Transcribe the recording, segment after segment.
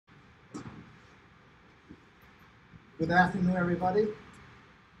Good afternoon, everybody.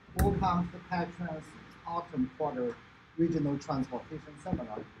 Welcome to the PacTrans Autumn Quarter Regional Transportation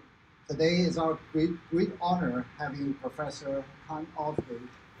Seminar. Today is our great honor having Professor Kaan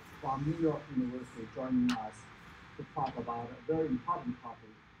from New York University joining us to talk about a very important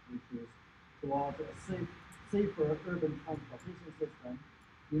topic, which is towards a safer urban transportation system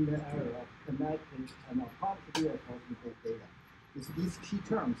in the era of connected and autonomous vehicles with big data. These key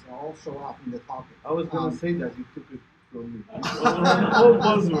terms all show up in the topic. I was going to say that, you took it from me. All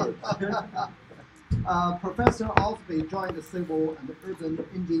buzzwords. Professor Ozbay joined Civil and Urban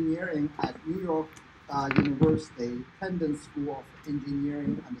Engineering at New York University Tandon School of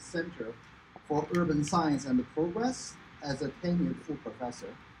Engineering and Center for Urban Science and Progress as a tenured full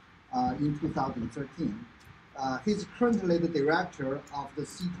professor in 2013. He's currently the director of the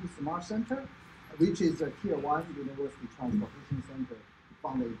C2 Smart Center, which is a Tier 1 university transportation center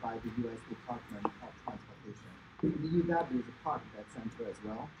funded by the U.S. Department of Transportation. The UW is a part of that center as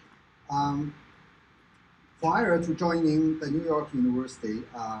well. Prior to joining the New York University,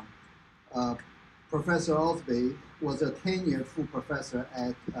 Professor Ozbay was a tenured full professor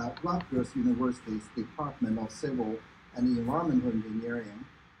at Rutgers University's Department of Civil and Environmental Engineering.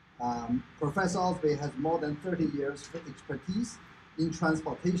 Professor Ozbay has more than 30 years of expertise in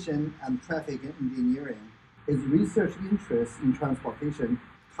transportation and traffic engineering. His research interests in transportation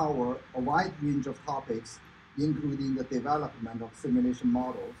cover a wide range of topics, including the development of simulation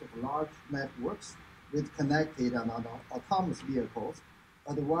models of large networks with connected and autonomous vehicles,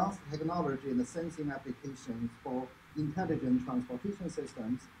 advanced technology and sensing applications for intelligent transportation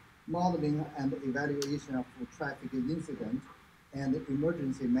systems, modeling and evaluation of traffic incidents, and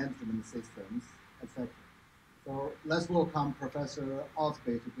emergency management systems, etc. So let's welcome Professor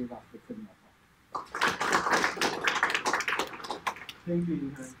Ozbay to give us the seminar talk. Thank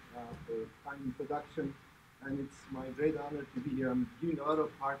you, Kaan, for the kind introduction. And it's my great honor to be here. I'm giving a lot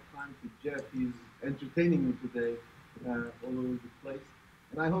of hard time to Jeff. He's entertaining me today all over the place.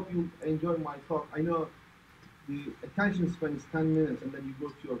 And I hope you enjoy my talk. I know the attention span is 10 minutes and then you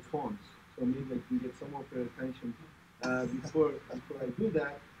go to your phones. So maybe I can get some of your attention before I do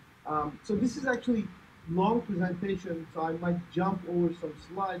that. So this is actually long presentation, so I might jump over some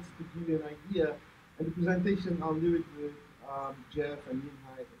slides to give you an idea. And the presentation, I'll do it with Jeff and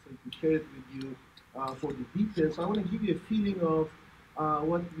Minhai, so to share it with you for the details. So I want to give you a feeling of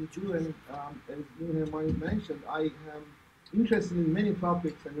what we do, and as Minhai mentioned, I am interested in many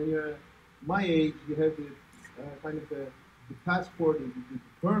topics, and when you're my age, you have the kind of the passport, the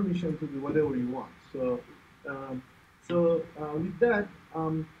permission to do whatever you want. So, with that,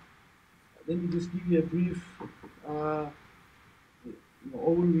 let me just give you a brief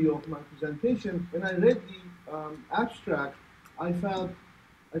overview of my presentation. When I read the abstract, I felt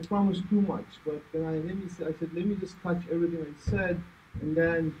I promised too much, but then I said, let me just touch everything I said, and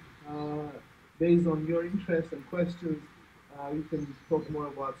then based on your interest and questions, you can talk more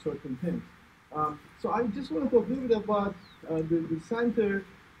about certain things. So I just want to talk a little bit about the center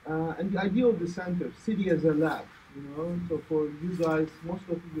and the idea of the center, city as a lab. So for you guys, most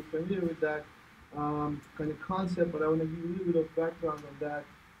of you are familiar with that kind of concept, but I want to give you a little bit of background on that.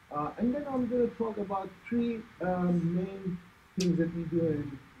 And then I'm going to talk about three main things that we do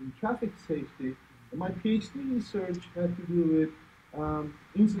in traffic safety. And my PhD research had to do with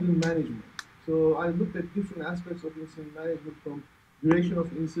incident management. So I looked at different aspects of incident management, from duration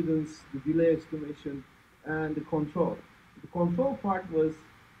of incidents, the delay estimation, and the control. The control part was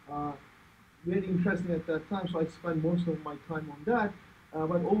very interesting at that time, so I spent most of my time on that.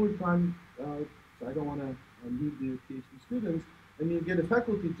 But over time, so I don't want to leave the PhD students, when you get a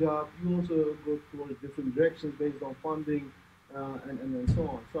faculty job, you also go towards different directions based on funding and so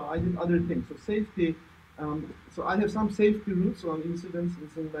on. So I did other things. So safety, so I have some safety roots on incidents,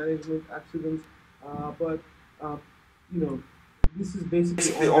 incident management, accidents, but this is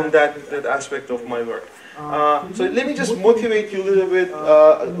basically on that aspect of my work. So let me just motivate you a little bit,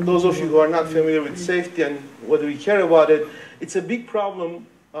 those of you who are not familiar with safety and whether we care about it. It's a big problem,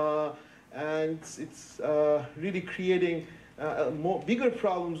 and it's really creating bigger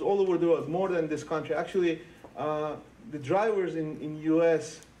problems all over the world, more than this country. Actually, the drivers in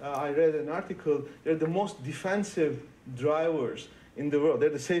US, I read an article, they're the most defensive drivers in the world. They're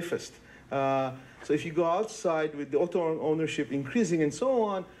the safest. So if you go outside with the auto ownership increasing and so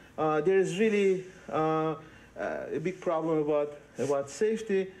on, there is really a big problem about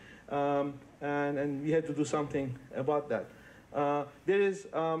safety, and we had to do something about that. There is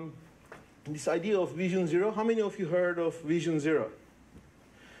this idea of Vision Zero. How many of you heard of Vision Zero?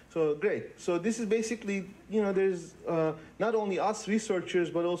 So great. So this is basically, there's not only us researchers,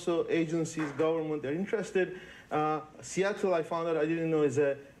 but also agencies, government, they're interested. Seattle, I found out, I didn't know, is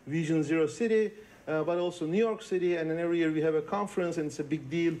a Vision Zero city, but also New York City. And then every year we have a conference, and it's a big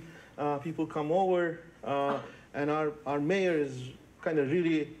deal. People come over, and our mayor is kind of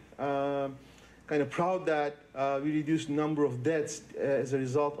really kind of proud that we reduced the number of deaths as a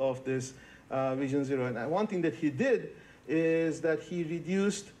result of this Vision Zero. And one thing that he did is that he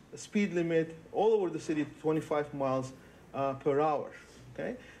reduced the speed limit all over the city to 25 miles per hour.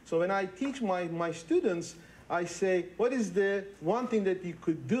 Okay? So when I teach my students, I say, what is the one thing that you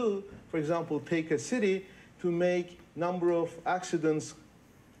could do, for example, take a city to make number of accidents,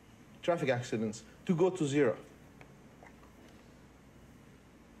 traffic accidents, to go to zero?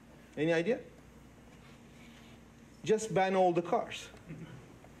 Any idea? Just ban all the cars.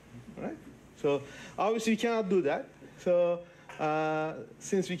 Right? So obviously we cannot do that. So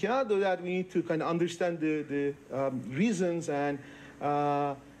since we cannot do that, we need to kind of understand the reasons and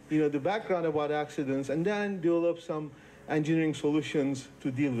the background about accidents, and then develop some engineering solutions to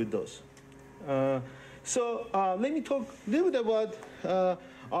deal with those. So let me talk a little bit about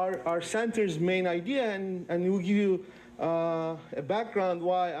our center's main idea, and we'll give you a background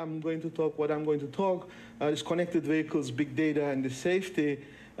why I'm going to talk what I'm going to talk. Is connected vehicles, big data, and the safety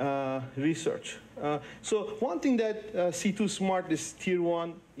research. So one thing that C2 Smart, this Tier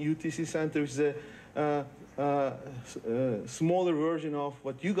 1 UTC center, is a smaller version of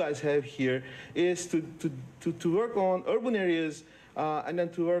what you guys have here, is to work on urban areas and then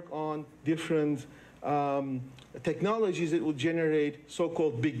to work on different technologies that will generate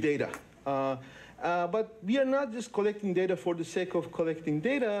so-called big data. But we are not just collecting data for the sake of collecting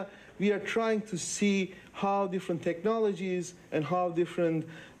data. We are trying to see how different technologies and how different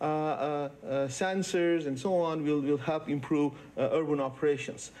sensors and so on will help improve urban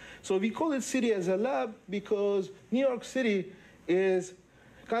operations. So we call it City as a Lab because New York City is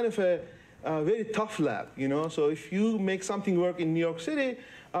kind of a very tough lab, So if you make something work in New York City,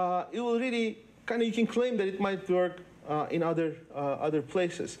 it will really you can claim that it might work in other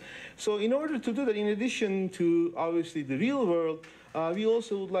places. So in order to do that, in addition to obviously the real world, we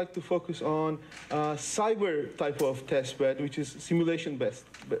also would like to focus on cyber type of test bed, which is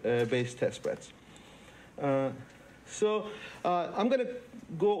simulation-based test beds. So I'm going to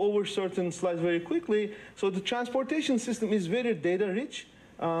go over certain slides very quickly. So the transportation system is very data-rich,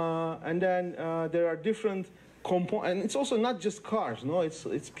 and then there are different components, and it's also not just cars. No,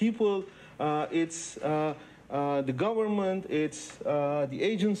 it's people, it's the government, it's the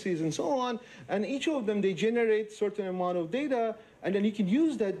agencies, and so on. And each of them, they generate certain amount of data, and then you can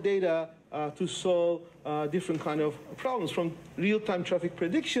use that data to solve different kind of problems, from real-time traffic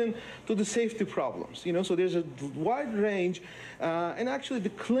prediction to the safety problems. So there's a wide range. And actually,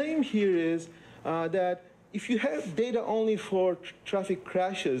 the claim here is that if you have data only for traffic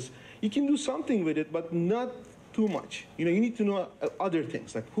crashes, you can do something with it, but not too much. You need to know other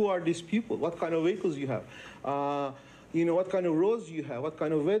things, like who are these people, what kind of vehicles you have, what kind of roads you have, what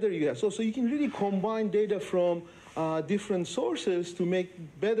kind of weather you have. So you can really combine data from different sources to make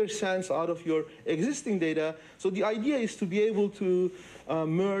better sense out of your existing data. So the idea is to be able to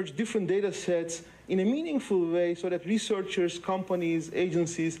merge different data sets in a meaningful way so that researchers, companies,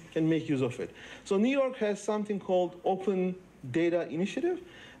 agencies can make use of it. So New York has something called Open Data Initiative.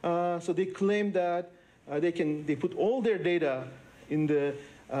 So they claim that they put all their data in the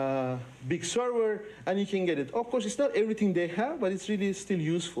big server, and you can get it. Of course, it's not everything they have, but it's really still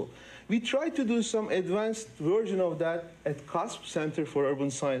useful. We tried to do some advanced version of that at CUSP, Center for Urban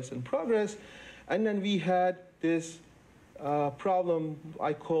Science and Progress, and then we had this problem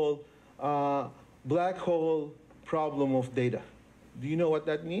I call black hole problem of data. Do you know what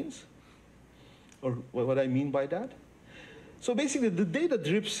that means? Or what I mean by that? So basically, the data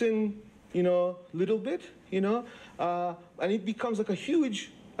drips in little bit, and it becomes like a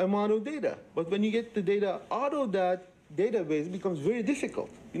huge amount of data. But when you get the data out of that database, it becomes very difficult.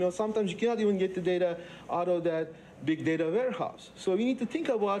 Sometimes you cannot even get the data out of that big data warehouse. So we need to think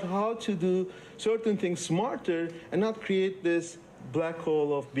about how to do certain things smarter and not create this black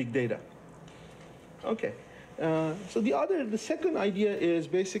hole of big data. Okay. So the second idea is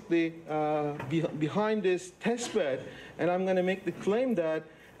basically behind this test bed, and I'm going to make the claim that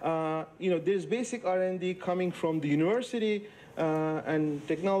there's basic R&D coming from the university and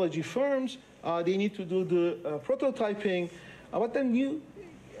technology firms. They need to do the prototyping, but then you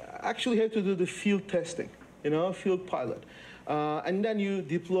actually have to do the field testing, field pilot. And then you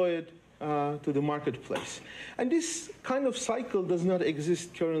deploy it to the marketplace. And this kind of cycle does not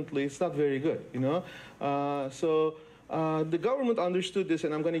exist currently. It's not very good, So the government understood this,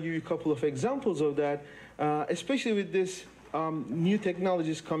 and I'm going to give you a couple of examples of that, especially with this new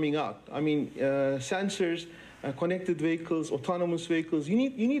technologies coming out. I mean, sensors, connected vehicles, autonomous vehicles. You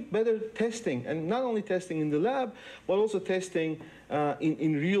need better testing, and not only testing in the lab, but also testing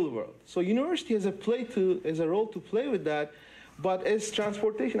in real world. So university has a role to play with that, but as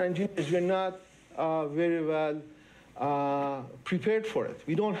transportation engineers, we're not very well prepared for it.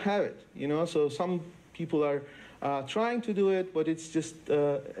 We don't have it, So some people are trying to do it, but it's just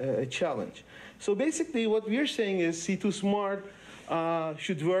a challenge. So basically, what we're saying is C2 Smart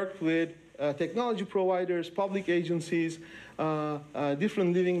should work with technology providers, public agencies,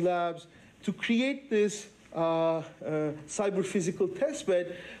 different living labs to create this cyber-physical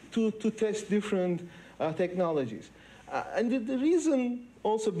testbed to test different technologies. And the reason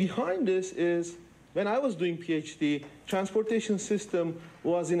also behind this is when I was doing PhD, transportation system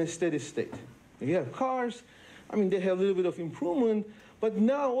was in a steady state. You have cars, I mean, they have a little bit of improvement, but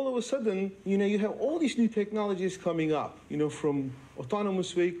now all of a sudden, you have all these new technologies coming up, from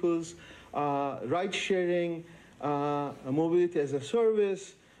autonomous vehicles, ride sharing, mobility as a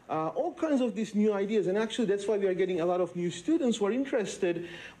service, all kinds of these new ideas. And actually, that's why we are getting a lot of new students who are interested,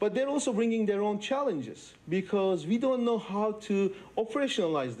 but they're also bringing their own challenges because we don't know how to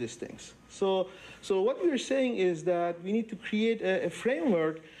operationalize these things. So what we're saying is that we need to create a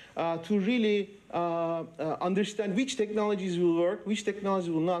framework to really understand which technologies will work, which technologies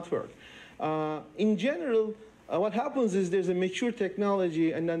will not work. In general, what happens is there's a mature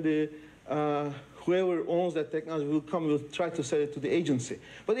technology, and then whoever owns that technology will try to sell it to the agency.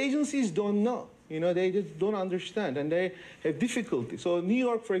 But agencies don't know. They just don't understand, and they have difficulty. So New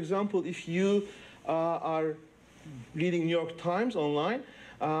York, for example, if you are reading New York Times online,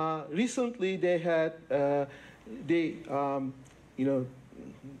 recently they had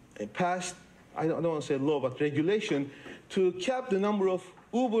passed, I don't want to say law, but regulation to cap the number of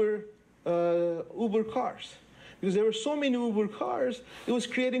Uber cars. Because there were so many Uber cars, it was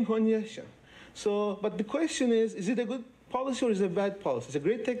creating congestion. So, but the question is it a good policy or is it a bad policy? It's a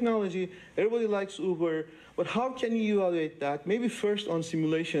great technology, everybody likes Uber, but how can you evaluate that? Maybe first on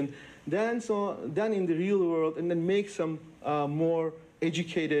simulation, then in the real world, and then make some more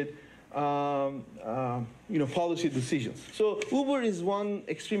educated policy decisions. So Uber is one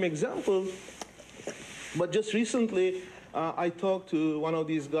extreme example, but just recently I talked to one of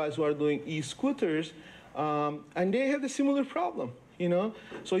these guys who are doing e-scooters, and they have a similar problem,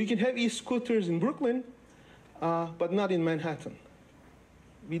 So you can have e-scooters in Brooklyn, but not in Manhattan.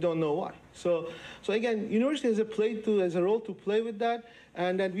 We don't know why. So again, university has a role to play with that,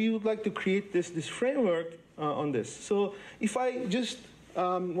 and that we would like to create this framework on this. So if I just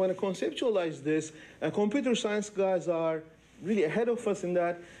want to conceptualize this, computer science guys are really ahead of us in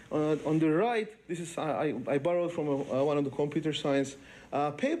that. On the right, this is I borrowed from one of the computer science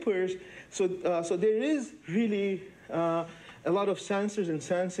papers. So there is really a lot of sensors and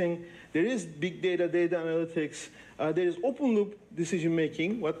sensing. There is big data analytics. There is open loop decision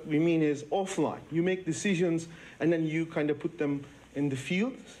making. What we mean is offline. You make decisions and then you kind of put them in the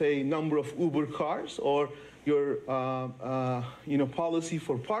field, say number of Uber cars or your policy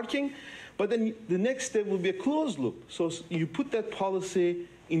for parking. But then the next step will be a closed loop. So you put that policy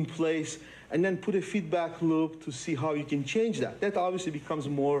in place and then put a feedback loop to see how you can change that. That obviously becomes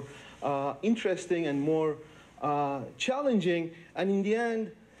more interesting and more challenging. And in the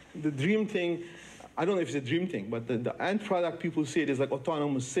end, the dream thing, I don't know if it's a dream thing, but the end product people see it is like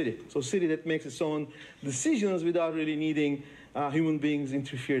autonomous city. So city that makes its own decisions without really needing human beings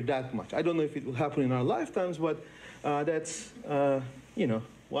interfere that much. I don't know if it will happen in our lifetimes, but that's,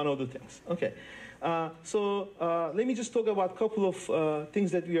 one of the things. Okay. So let me just talk about a couple of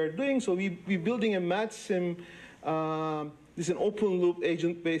things that we are doing. So we're building a MathSim. This is an open loop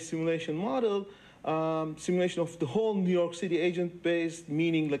agent-based simulation model. Simulation of the whole New York City agent-based,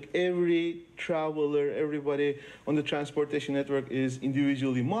 meaning like every traveler, everybody on the transportation network is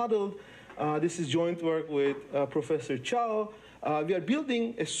individually modeled. This is joint work with Professor Chow. We are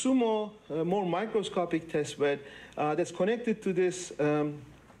building a sumo, more microscopic testbed that's connected to this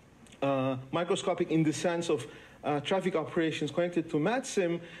microscopic in the sense of traffic operations connected to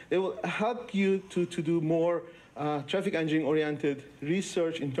MathSim. They will help you to do more traffic engineering-oriented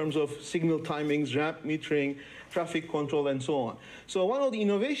research in terms of signal timings, ramp metering, traffic control, and so on. So one of the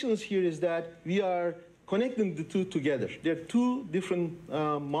innovations here is that we are connecting the two together. There are two different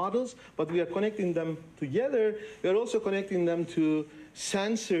models, but we are connecting them together. We are also connecting them to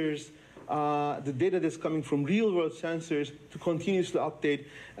sensors, the data that's coming from real-world sensors to continuously update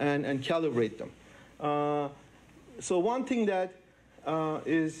and calibrate them. So one thing that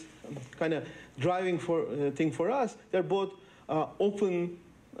is kind of driving thing for us. They're both open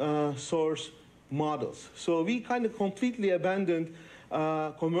source models. So we kind of completely abandoned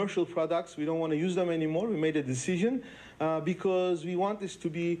commercial products. We don't want to use them anymore. We made a decision because we want this to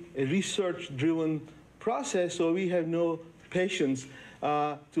be a research-driven process, so we have no patience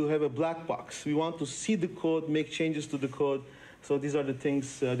to have a black box. We want to see the code, make changes to the code. So these are the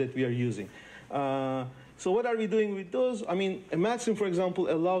things that we are using. So what are we doing with those? I mean, a Matson, for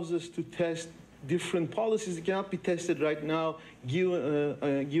example, allows us to test different policies that cannot be tested right now,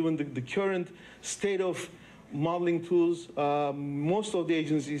 given the current state of modeling tools. Most of the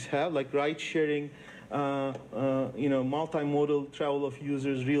agencies have, like ride sharing, multimodal travel of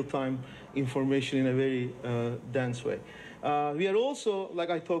users, real-time information in a very dense way. We are also,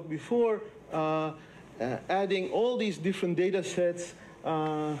 like I talked before, adding all these different data sets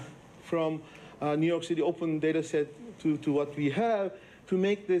from New York City open data set to what we have to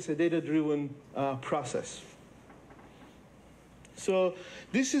make this a data-driven process. So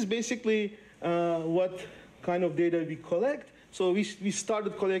this is basically what kind of data we collect. So we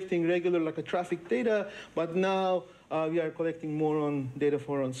started collecting regular, like a traffic data, but now we are collecting more on data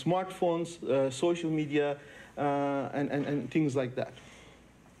on smartphones, social media, and things like that.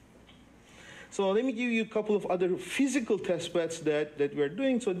 So let me give you a couple of other physical test beds that we're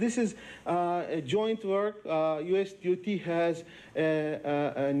doing. So this is a joint work. US DOT has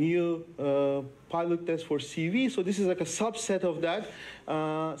a new pilot test for CV. So this is like a subset of that.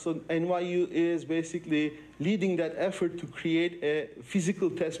 So NYU is basically leading that effort to create a physical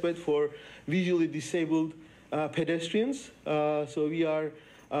test bed for visually disabled pedestrians. So we are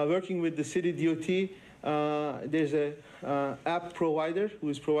working with the city DOT. There's a app provider who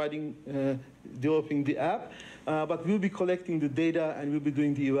is developing the app, but we'll be collecting the data and we'll be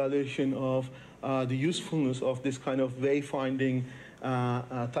doing the evaluation of the usefulness of this kind of wayfinding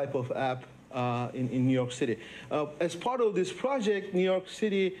type of app in New York City. As part of this project, New York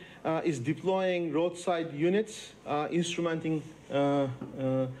City is deploying roadside units, instrumenting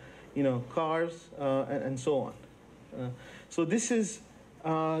cars and so on. So this is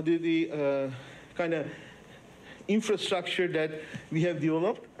the kind of infrastructure that we have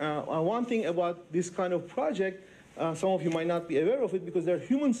developed. One thing about this kind of project, some of you might not be aware of it because they're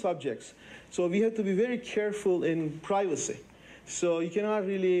human subjects. So we have to be very careful in privacy. So you cannot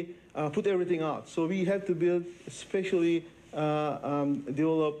really put everything out. So we have to build, especially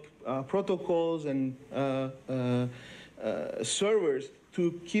develop protocols and servers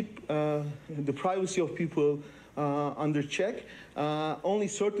to keep the privacy of people under check. Only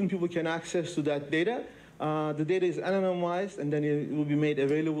certain people can access to that data. The data is anonymized, and then it will be made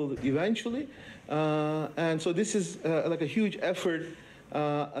available eventually. And so this is like a huge effort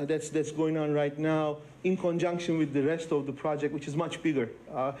that's going on right now in conjunction with the rest of the project, which is much bigger.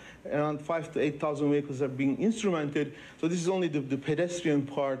 Around 5,000 to 8,000 vehicles are being instrumented. So this is only the pedestrian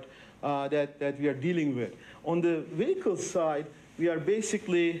part that we are dealing with. On the vehicle side, we are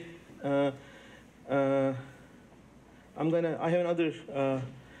basically I have another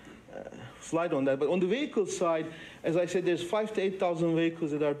slide on that, but on the vehicle side, as I said, there's 5,000 to 8,000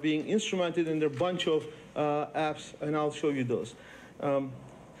 vehicles that are being instrumented, and there are a bunch of apps, and I'll show you those.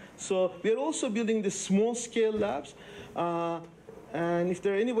 So we are also building the small-scale labs, and if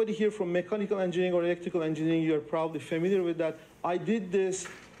there are anybody here from mechanical engineering or electrical engineering, you're probably familiar with that. I did this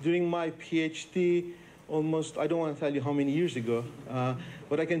during my PhD almost, I don't want to tell you how many years ago,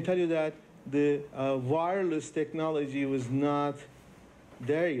 but I can tell you that the wireless technology was not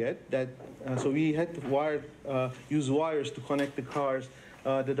there yet. So we had to use wires to connect the cars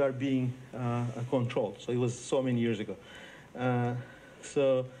that are being controlled. So it was so many years ago.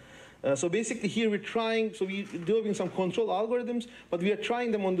 So basically here we're trying, so we're developing some control algorithms, but we are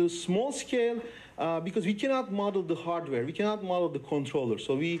trying them on the small scale because we cannot model the hardware, we cannot model the controller.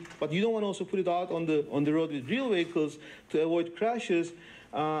 But you don't want to also put it out on the road with real vehicles to avoid crashes.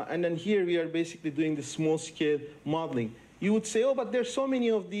 And then here we are basically doing the small scale modeling. You would say, oh, but there's so many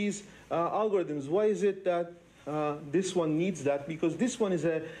of these algorithms. Why is it that this one needs that? Because this one is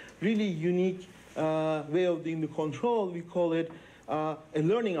a really unique way of doing the control. We call it a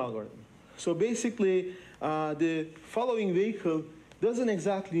learning algorithm. So basically, the following vehicle doesn't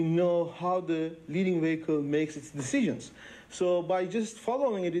exactly know how the leading vehicle makes its decisions. So by just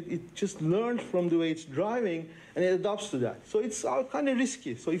following it, it just learns from the way it's driving, and it adapts to that. So it's kind of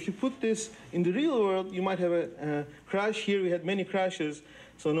risky. So if you put this in the real world, you might have a crash. Here we had many crashes,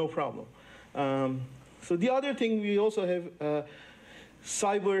 so no problem. So the other thing, we also have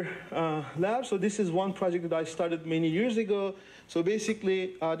cyber lab. So this is one project that I started many years ago. So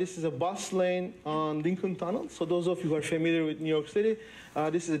basically, this is a bus lane on Lincoln Tunnel. So those of you who are familiar with New York City,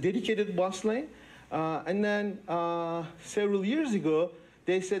 this is a dedicated bus lane. And then several years ago,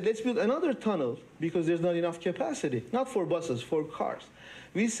 they said, let's build another tunnel because there's not enough capacity, not for buses, for cars.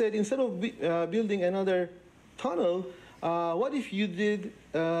 We said, instead of building another tunnel, what if you did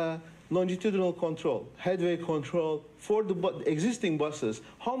longitudinal control, headway control for the existing buses?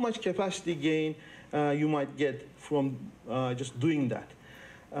 How much capacity gain you might get from just doing that?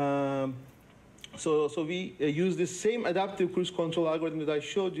 So we use this same adaptive cruise control algorithm that I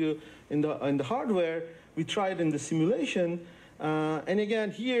showed you in the hardware. We tried in the simulation. And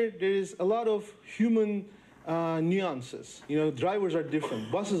again, here there is a lot of human nuances. You know, drivers are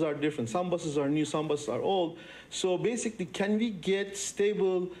different, buses are different. Some buses are new, some buses are old. So basically, can we get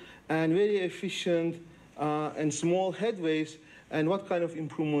stable and very efficient and small headways, and what kind of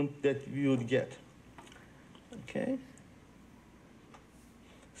improvement that we would get? Okay.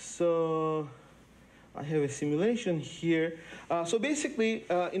 So I have a simulation here. So basically,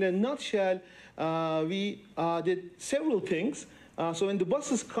 in a nutshell, we did several things. So when the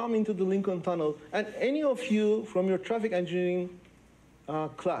buses come into the Lincoln Tunnel, and any of you from your traffic engineering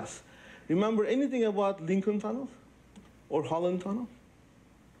class, remember anything about Lincoln Tunnel or Holland Tunnel?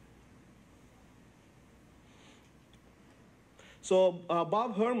 So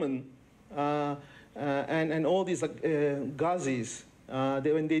Bob Herman and all these Ghazis,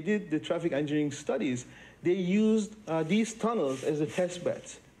 when they did the traffic engineering studies, they used these tunnels as a test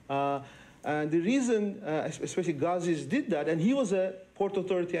beds. And the reason, especially Ghazis did that, and he was a Port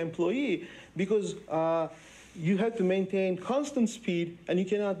Authority employee, because you have to maintain constant speed and you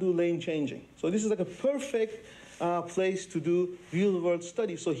cannot do lane changing. So this is like a perfect place to do real-world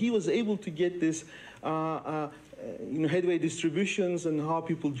studies. So he was able to get this headway distributions and how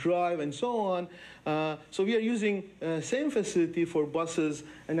people drive and so on. So we are using same facility for buses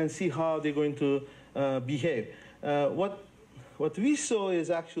and then see how they're going to behave. What we saw is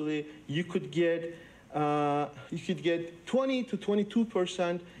actually you could get 20 to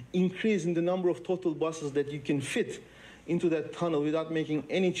 22% increase in the number of total buses that you can fit into that tunnel without making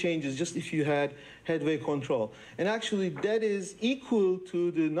any changes, just if you had headway control. And actually, that is equal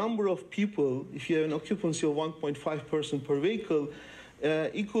to the number of people, if you have an occupancy of 1.5 person per vehicle,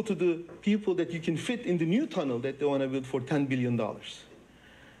 equal to the people that you can fit in the new tunnel that they want to build for $10 billion.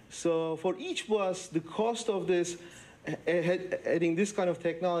 So for each bus, the cost of this, adding this kind of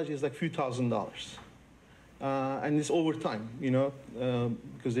technology is like a few $1,000s. And it's over time,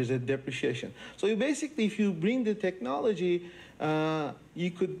 because there's a depreciation. So you basically, if you bring the technology,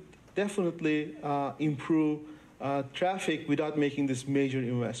 you could definitely improve traffic without making this major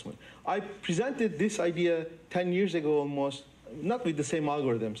investment. I presented this idea 10 years ago almost, not with the same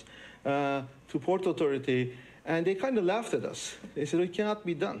algorithms, to Port Authority, and they kind of laughed at us. They said, it cannot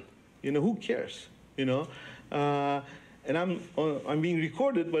be done. Who cares? And I'm being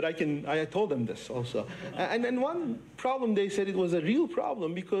recorded, but I told them this also. And then one problem, they said it was a real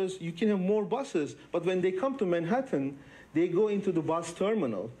problem because you can have more buses, but when they come to Manhattan, they go into the bus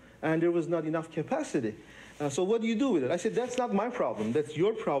terminal, and there was not enough capacity. So what do you do with it? I said, that's not my problem, that's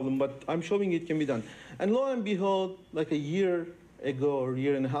your problem, but I'm showing it can be done. And lo and behold, like a year ago or a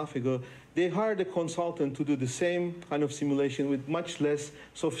year and a half ago, they hired a consultant to do the same kind of simulation with much less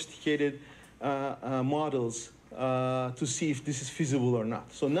sophisticated models to see if this is feasible or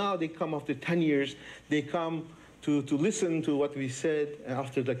not. So now they come after 10 years, they come to listen to what we said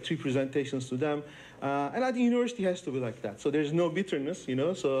after like 3 presentations to them. And I think university has to be like that. So there's no bitterness,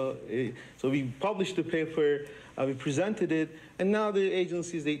 So we published the paper, we presented it, and now the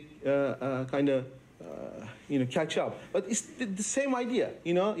agencies, they kind of catch up. But it's the same idea,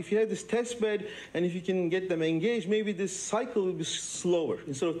 If you have this test bed and if you can get them engaged, maybe this cycle will be slower.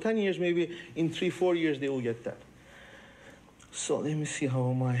 Instead of 10 years, maybe in 3-4 years they will get that. So let me see,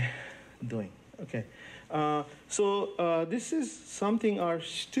 how am I doing? Okay. So this is something our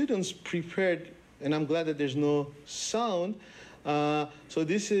students prepared, and I'm glad that there's no sound. So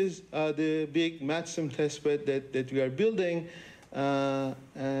this is the big MATSIM test bed that we are building,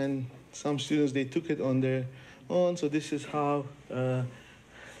 and some students, they took it on their own. So this is how the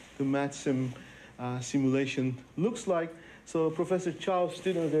MATSIM simulation looks like. So Professor Chow's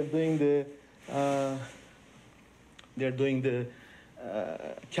students, they're doing the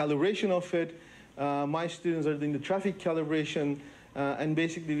calibration of it. My students are doing the traffic calibration, and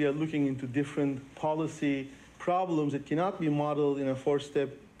basically we are looking into different policy problems that cannot be modeled in a 4-step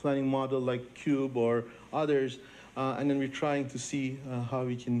planning model like CUBE or others, and then we're trying to see how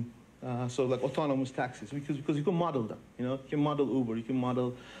we can So like autonomous taxis, because you can model them. You can model Uber, you can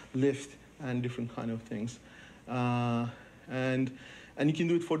model Lyft, and different kind of things. And you can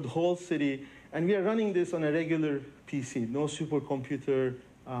do it for the whole city. And we are running this on a regular PC, no supercomputer,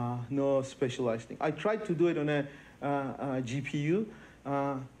 no specialized thing. I tried to do it on a GPU.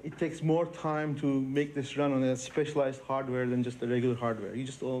 It takes more time to make this run on a specialized hardware than just the regular hardware.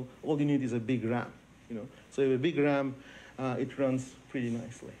 All you need is a big RAM. So with a big RAM, it runs pretty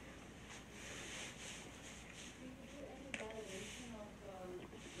nicely.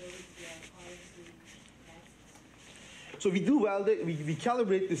 So we do validate, we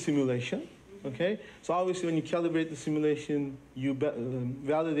calibrate the simulation, okay? So obviously when you calibrate the simulation, you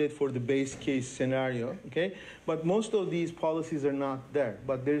validate for the base case scenario, okay? But most of these policies are not there,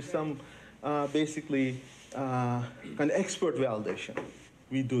 but there's some basically an expert validation.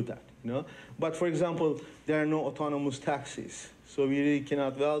 We do that, But for example, there are no autonomous taxis, so we really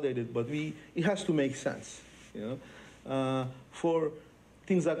cannot validate it, but it has to make sense, For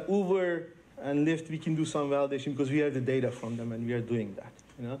things like Uber and Lyft, we can do some validation because we have the data from them and we are doing that,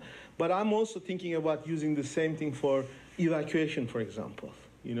 But I'm also thinking about using the same thing for evacuation, for example,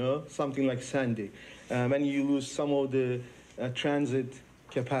 something like Sandy, when you lose some of the transit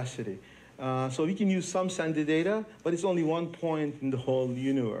capacity. So we can use some Sandy data, but it's only one point in the whole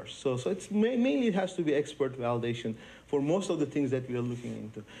universe. So it's mainly it has to be expert validation for most of the things that we are looking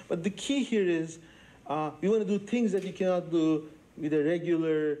into. But the key here is we want to do things that you cannot do with a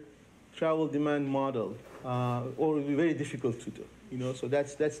regular travel demand model, or it will be very difficult to do. So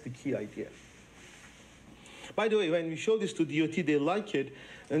that's the key idea. By the way, when we show this to DOT, they like it,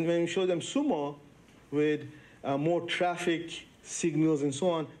 and when we show them Sumo with more traffic signals and so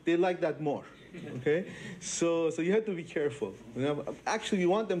on, they like that more. Okay, so you have to be careful. Actually, you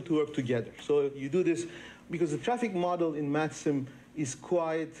want them to work together. So you do this because the traffic model in MathSim is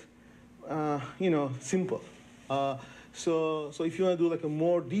quite, simple. So if you want to do like a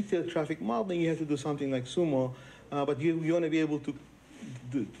more detailed traffic modeling, you have to do something like Sumo, but you want to be able to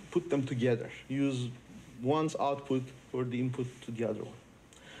put them together. Use one's output for the input to the other one.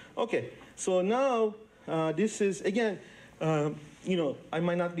 Okay, so now this is, again, I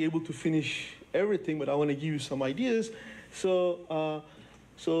might not be able to finish everything, but I want to give you some ideas. So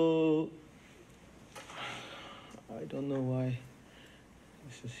I don't know why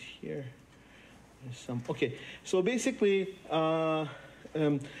this is here. Okay, so basically,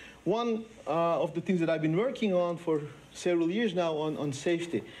 one of the things that I've been working on for several years now on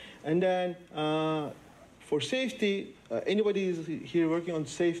safety. And then for safety, anybody is here working on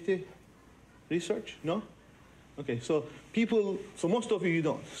safety research? No? Okay, so most of you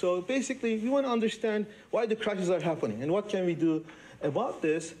don't. So basically, we want to understand why the crashes are happening and what can we do about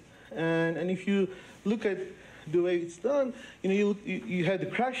this. And if you look at the way it's done, you have the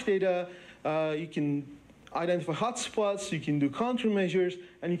crash data. You can identify hotspots, you can do countermeasures,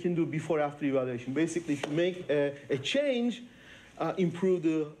 and you can do before-after evaluation. Basically, if you make a change, improve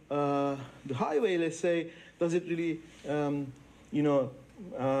the highway, let's say, does it really,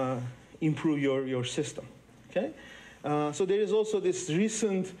 improve your system? Okay. So there is also this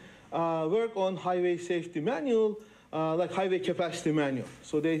recent work on highway safety manual, like highway capacity manual.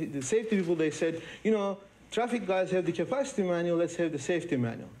 So the safety people, they said, traffic guys have the capacity manual, let's have the safety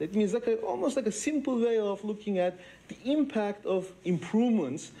manual. That means almost like a simple way of looking at the impact of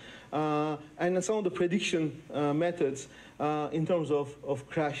improvements and some of the prediction methods in terms of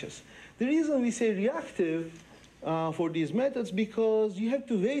crashes. The reason we say reactive for these methods, because you have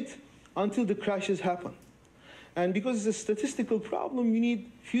to wait until the crashes happen. And because it's a statistical problem, you need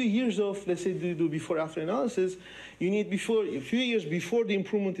a few years of, let's say, do before-after analysis. You need a few years before the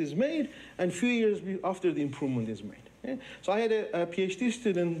improvement is made and a few years after the improvement is made. Okay? So I had a PhD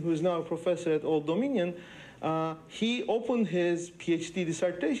student who is now a professor at Old Dominion. He opened his PhD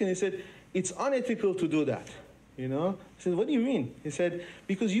dissertation. He said, it's unethical to do that. I said, what do you mean? He said,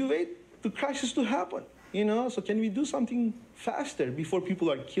 because you wait for crashes to happen. So can we do something faster before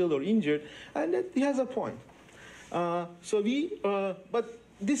people are killed or injured? And that he has a point. But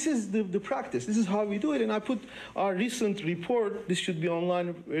this is the practice. This is how we do it. And I put our recent report. This should be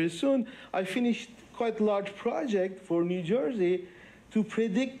online very soon. I finished quite a large project for New Jersey to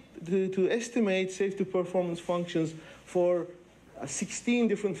predict, to estimate safety performance functions for 16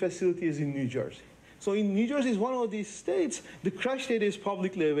 different facilities in New Jersey. So in New Jersey is one of these states, the crash data is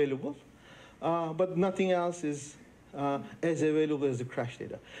publicly available, but nothing else is as available as the crash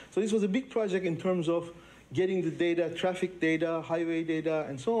data. So this was a big project in terms of getting the data, traffic data, highway data,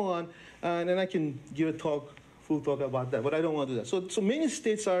 and so on. And then I can give a full talk about that, but I don't want to do that. So many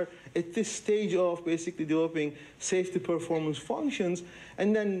states are at this stage of basically developing safety performance functions,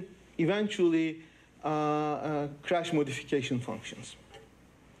 and then eventually crash modification functions.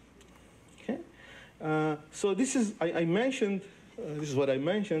 Okay, so this is I mentioned. This is what I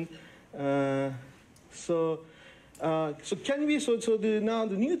mentioned. So can we? Now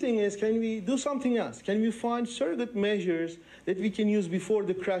the new thing is, can we do something else? Can we find surrogate measures that we can use before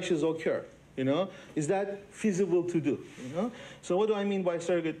the crashes occur? You know, is that feasible to do? You know, so what do I mean by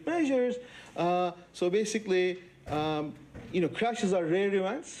surrogate measures? So basically, you know, crashes are rare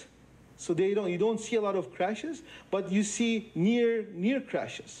events, so you don't see a lot of crashes, but you see near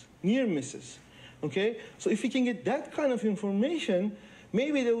crashes, near misses. Okay, so if we can get that kind of information,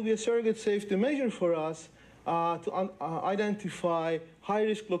 maybe there will be a surrogate safety measure for us to identify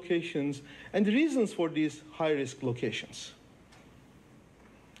high-risk locations and the reasons for these high-risk locations.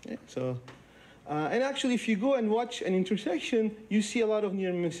 Okay, so, and actually, if you go and watch an intersection, you see a lot of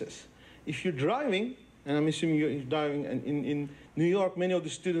near misses. If you're driving, and I'm assuming you're driving, and in New York, many of the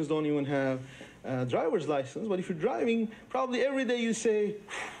students don't even have a driver's license, but if you're driving, probably every day you say,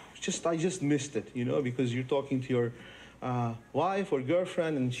 I just missed it, you know, because you're talking to your wife or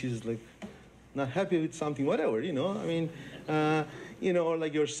girlfriend, and she's like not happy with something, whatever, you know. I mean, you know, or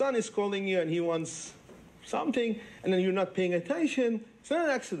like your son is calling you and he wants something, and then you're not paying attention. It's not an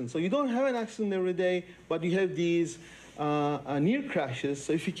accident. So you don't have an accident every day, but you have these near crashes.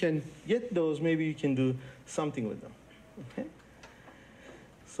 So if you can get those, maybe you can do something with them. Okay.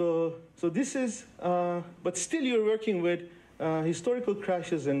 So this is, but still you're working with historical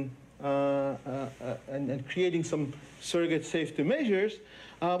crashes and creating some surrogate safety measures.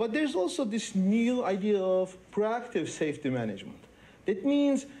 But there's also this new idea of proactive safety management. That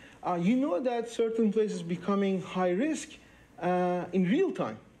means you know that certain places becoming high risk in real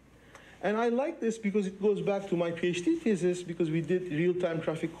time. And I like this because it goes back to my PhD thesis, because we did real-time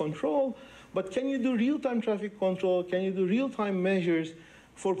traffic control. But can you do real-time traffic control? Can you do real-time measures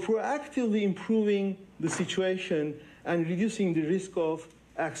for proactively improving the situation and reducing the risk of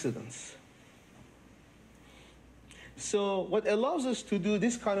accidents? So what allows us to do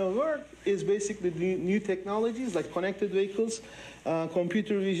this kind of work is basically new technologies like connected vehicles,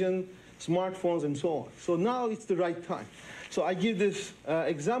 computer vision, smartphones, and so on. So now it's the right time. So I give this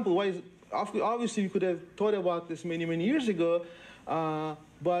example. Obviously, we could have thought about this many, many years ago,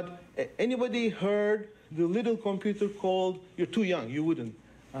 but anybody heard the little computer called, you're too young, you wouldn't.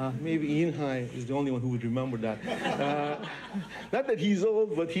 Maybe Ian High is the only one who would remember that. Not that he's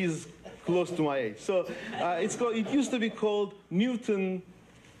old, but he's close to my age. So it used to be called Newton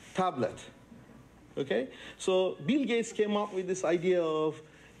tablet. Okay? So Bill Gates came up with this idea of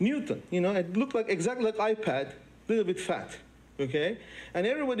Newton. You know, it looked like exactly like iPad, a little bit fat. Okay? And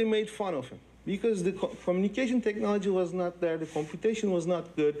everybody made fun of him because the communication technology was not there, the computation was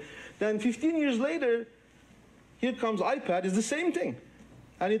not good. Then 15 years later, here comes iPad, it's the same thing.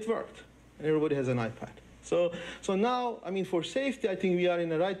 And it worked. Everybody has an iPad. So now, I mean, for safety, I think we are in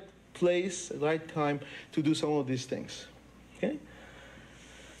the right place, the right time to do some of these things. Okay?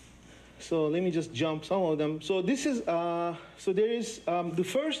 So let me just jump some of them. So this is, so there is, the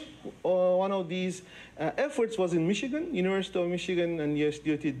first one of these efforts was in Michigan, University of Michigan and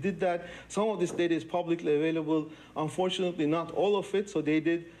USDOT did that. Some of this data is publicly available. Unfortunately, not all of it. So they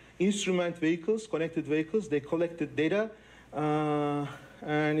did instrument vehicles, connected vehicles. They collected data.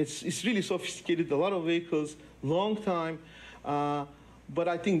 And it's really sophisticated, a lot of vehicles, long time. But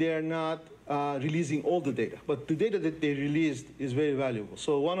I think they are not releasing all the data. But the data that they released is very valuable.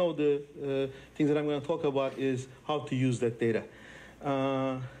 So one of the things that I'm going to talk about is how to use that data.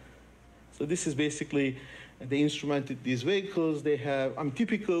 So this is basically, they instrumented these vehicles. They have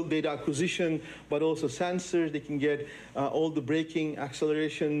typical data acquisition, but also sensors. They can get all the braking,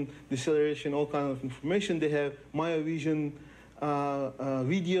 acceleration, deceleration, all kinds of information. They have Maya Vision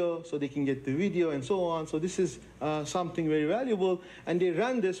video, so they can get the video and so on. So this is something very valuable. And they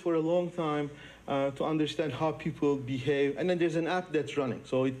ran this for a long time to understand how people behave. And then there's an app that's running.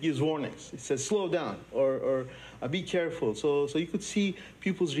 So it gives warnings. It says, slow down or be careful. So you could see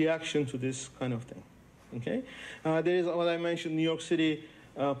people's reaction to this kind of thing. Okay? There is what I mentioned, New York City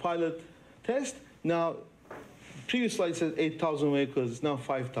pilot test. Now, previous slide said 8,000 vehicles. It's now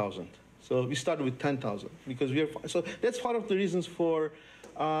 5,000. So we started with 10,000 because so that's part of the reasons for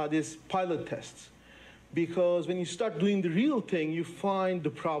these pilot tests. Because when you start doing the real thing, you find the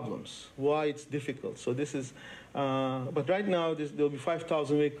problems, why it's difficult. So this is, but right now there'll be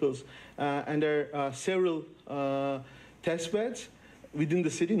 5,000 vehicles, and there are several test beds within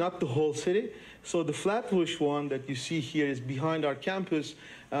the city, not the whole city. So the Flatbush one that you see here is behind our campus.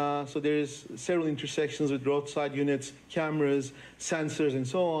 So there is several intersections with roadside units, cameras, sensors, and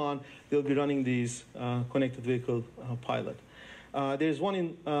so on. They'll be running these connected vehicle pilot. There's one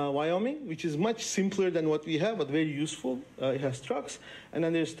in Wyoming, which is much simpler than what we have, but very useful. It has trucks. And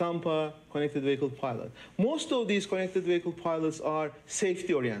then there's Tampa Connected Vehicle Pilot. Most of these connected vehicle pilots are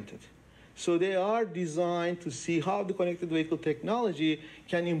safety-oriented. So they are designed to see how the connected vehicle technology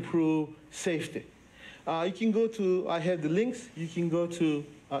can improve safety. You can go to, I have the links, you can go to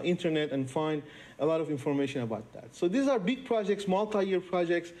internet and find a lot of information about that. So these are big projects, multi-year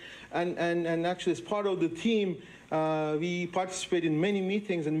projects, and actually as part of the team, we participate in many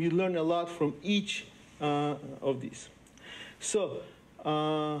meetings and we learn a lot from each of these. So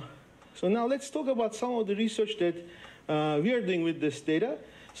now let's talk about some of the research that we are doing with this data.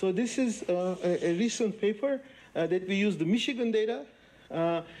 So this is a recent paper that we use the Michigan data.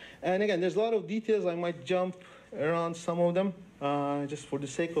 And again, there's a lot of details. I might jump around some of them just for the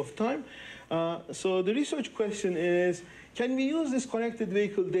sake of time. So the research question is, can we use this connected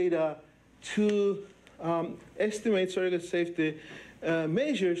vehicle data to estimate surrogate safety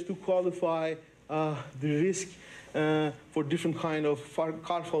measures to qualify the risk for different kind of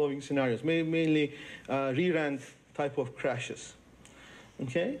car following scenarios, mainly rear-end type of crashes?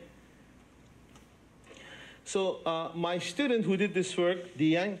 Okay. So my student who did this work,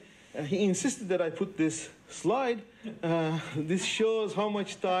 Diang, he insisted that I put this slide. This shows how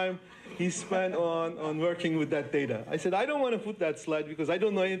much time he spent on working with that data. I said, I don't want to put that slide because I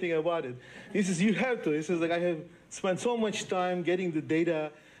don't know anything about it. He says, you have to. He says, like, I have spent so much time getting the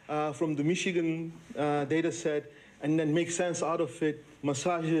data from the Michigan data set and then make sense out of it,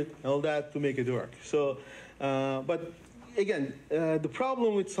 massage it, all that to make it work. So, but again, the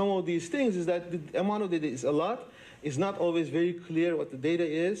problem with some of these things is that the amount of data is a lot. It's not always very clear what the data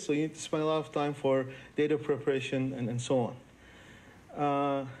is, so you need to spend a lot of time for data preparation and so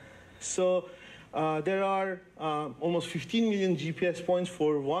on. There are almost 15 million GPS points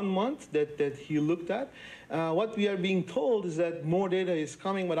for 1 month that he looked at. What we are being told is that more data is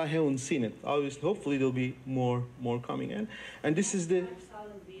coming, but I haven't seen it. Obviously, hopefully there'll be more coming in. And this is the...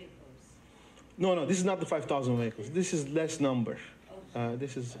 5,000 vehicles. No, this is not the 5,000 vehicles. This is less number.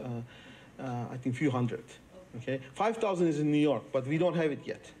 This is, I think, few hundred. Okay, 5,000 is in New York, but we don't have it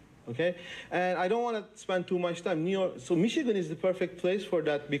yet. Okay, and I don't want to spend too much time. New York, so Michigan is the perfect place for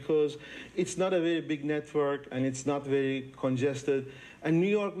that because it's not a very big network and it's not very congested. And New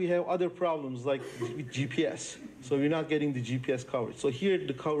York, we have other problems like with GPS, so we're not getting the GPS coverage. So here,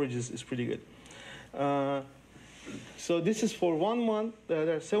 the coverage is pretty good. So this is for 1 month.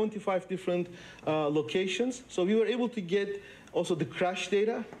 There are 75 different locations. So we were able to get also the crash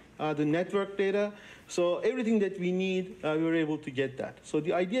data, the network data. So everything that we need, we were able to get that. So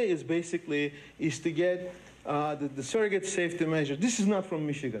the idea is basically to get the surrogate safety measure. This is not from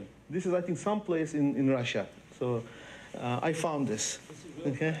Michigan. This is, I think, someplace in Russia. So I found this.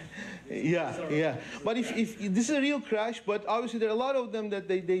 Okay. Yeah. But if this is a real crash, but obviously there are a lot of them that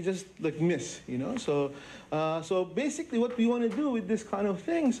they just like miss, you know. So basically, what we want to do with this kind of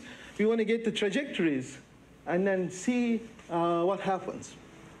things, we want to get the trajectories, and then see what happens.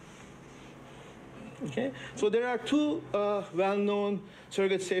 Okay, so there are two well-known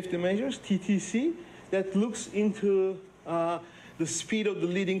surrogate safety measures, TTC, that looks into the speed of the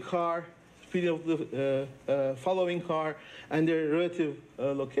leading car, speed of the following car, and their relative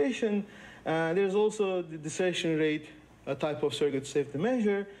location. There's also the deceleration rate type of surrogate safety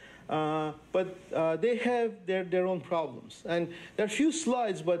measure, but they have their own problems. And there are a few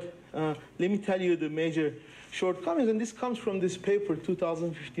slides, but let me tell you the major shortcomings. And this comes from this paper,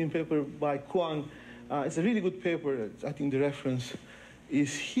 2015 paper by Kaan. It's a really good paper. I think the reference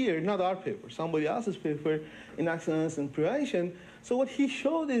is here, not our paper, somebody else's paper in accidents and prevention. So what he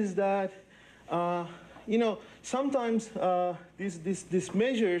showed is that, you know, sometimes these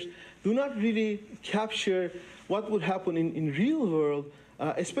measures do not really capture what would happen in real world,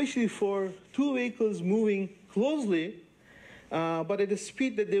 especially for two vehicles moving closely, but at a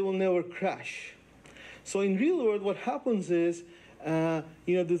speed that they will never crash. So in real world, what happens is,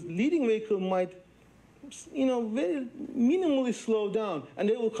 you know, the leading vehicle might, you know, very minimally slow down, and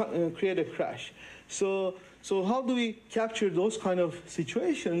they will create a crash. So how do we capture those kind of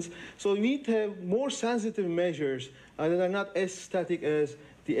situations? So we need to have more sensitive measures that are not as static as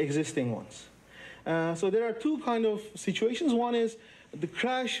the existing ones. So there are two kind of situations. One is the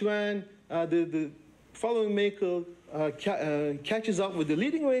crash when the following vehicle catches up with the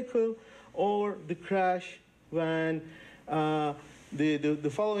leading vehicle, or the crash when the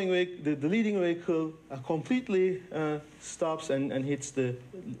following vehicle, the leading vehicle completely stops and hits the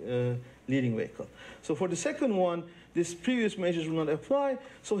leading vehicle. So for the second one, these previous measures will not apply.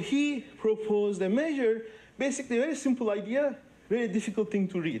 So he proposed a measure, basically a very simple idea, very difficult thing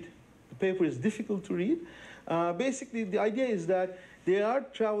to read. The paper is difficult to read. Basically, the idea is that they are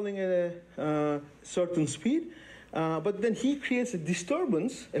traveling at a certain speed, but then he creates a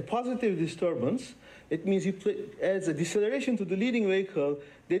disturbance, a positive disturbance. It means he adds a deceleration to the leading vehicle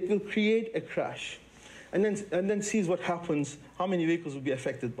that will create a crash, and then sees what happens, how many vehicles will be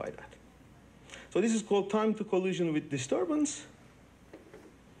affected by that. So this is called time to collision with disturbance.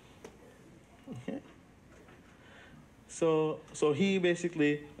 Okay. So he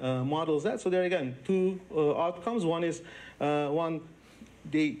basically models that. So there again, two outcomes. One is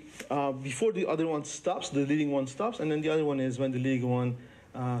before the other one stops, the leading one stops, and then the other one is when the leading one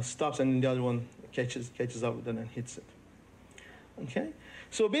stops and then the other one catches up with it and hits it. Okay.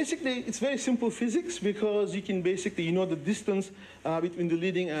 So basically, it's very simple physics because you can basically, you know the distance between the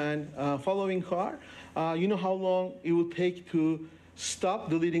leading and following car. You know how long it will take to stop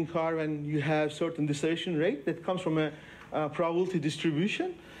the leading car when you have certain deceleration rate that comes from a probability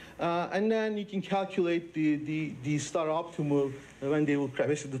distribution. And then you can calculate the star optimal when they will crash,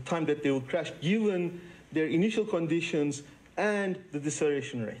 basically the time that they will crash given their initial conditions and the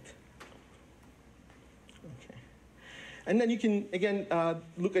deceleration rate. And then you can, again,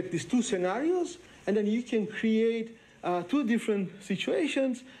 look at these two scenarios, and then you can create two different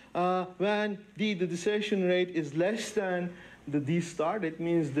situations when the deceleration rate is less than the D star. That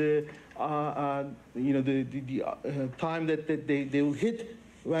means the time that they will hit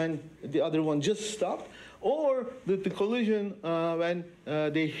when the other one just stopped, or the collision when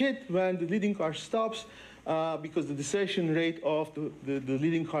they hit when the leading car stops because the deceleration rate of the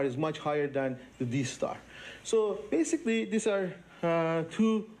leading car is much higher than the D star. So basically, these are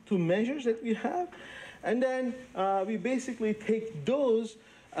two measures that we have. And then we basically take those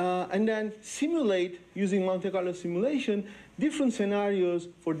and then simulate, using Monte Carlo simulation, different scenarios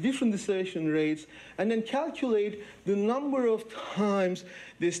for different deceleration rates, and then calculate the number of times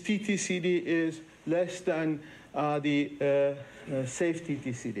this TTCD is less than the safe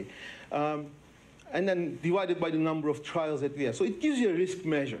TTCD. And then divided by the number of trials that we have. So it gives you a risk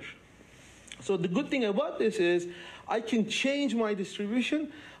measure. So the good thing about this is I can change my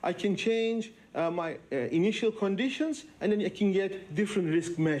distribution, I can change my initial conditions, and then I can get different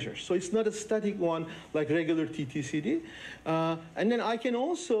risk measures. So it's not a static one like regular TTCD. And then I can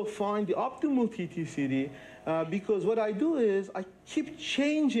also find the optimal TTCD because what I do is I keep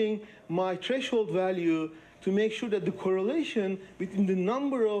changing my threshold value to make sure that the correlation between the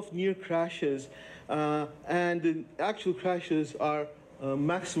number of near crashes and the actual crashes are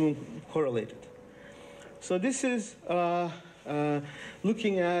maximum correlated. So this is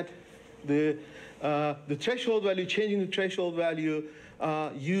looking at the threshold value, changing the threshold value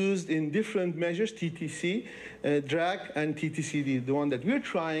used in different measures, TTC, drag, and TTCD, the one that we're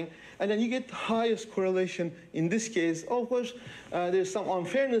trying. And then you get the highest correlation in this case. Of course, there's some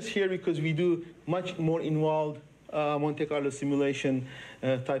unfairness here because we do much more involved Monte Carlo simulation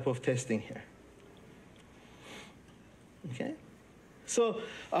type of testing here. Okay? So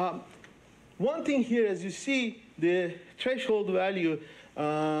one thing here, as you see, the threshold value,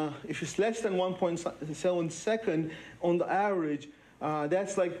 if it's less than 1.7 second on the average,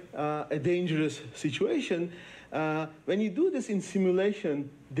 that's like a dangerous situation. When you do this in simulation,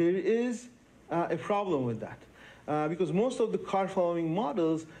 there is a problem with that. Because most of the car following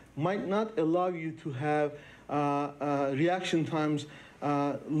models might not allow you to have reaction times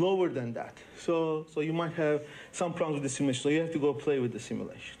lower than that. So you might have some problems with the simulation. So you have to go play with the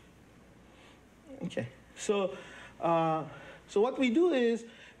simulation. Okay. So what we do is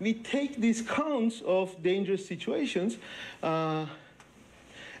we take these counts of dangerous situations and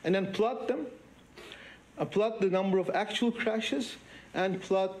then plot them. Plot the number of actual crashes and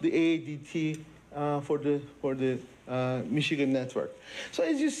plot the AADT for the Michigan network. So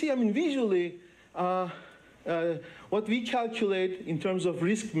as you see, I mean, visually, what we calculate in terms of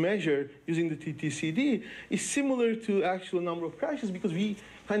risk measure using the TTCD is similar to actual number of crashes because we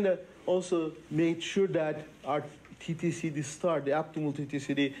kind of also made sure that our TTCD star, the optimal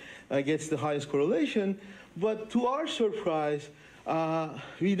TTCD, gets the highest correlation. But to our surprise,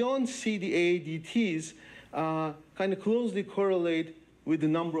 we don't see the AADTs kind of closely correlate with the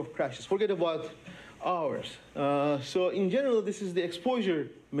number of crashes. Forget about hours. So in general, this is the exposure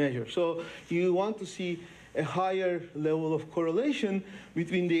measure. So you want to see a higher level of correlation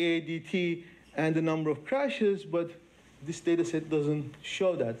between the AADT and the number of crashes, but this data set doesn't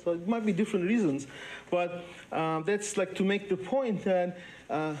show that. So it might be different reasons, but that's like to make the point that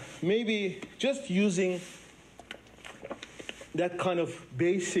maybe just using that kind of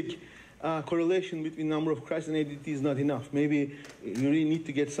basic correlation between number of crashes and ADT is not enough. Maybe you really need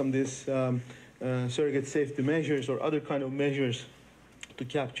to get some of this surrogate safety measures or other kind of measures to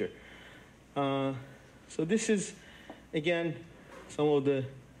capture So this is, again, some of the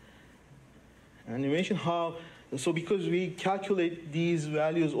animation. So because we calculate these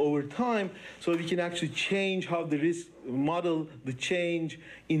values over time, so we can actually change how the risk model the change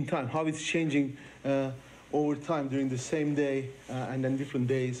in time, how it's changing over time during the same day and then different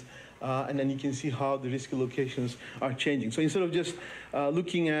days. And then you can see how the risky locations are changing. So instead of just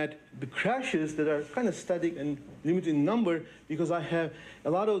looking at the crashes that are kind of static and limited in number, because I have a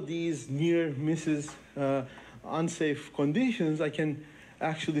lot of these near misses, unsafe conditions, I can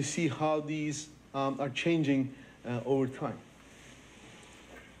actually see how these are changing over time.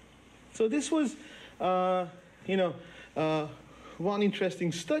 So this was, one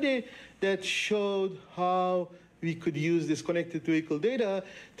interesting study that showed how we could use this connected vehicle data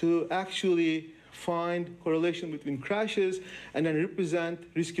to actually find correlation between crashes and then represent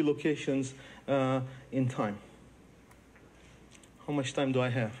risky locations in time. How much time do I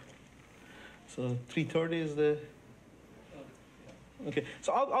have? So 3:30 is the... Okay,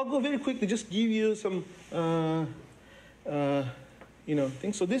 so I'll go very quickly, just give you some,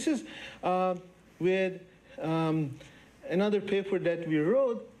 things. So this is with another paper that we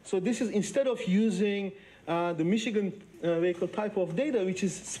wrote. So this is instead of using the Michigan vehicle type of data, which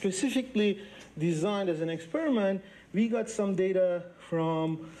is specifically designed as an experiment, we got some data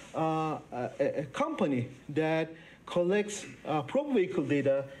from a company that collects probe vehicle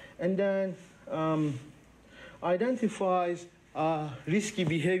data and then identifies risky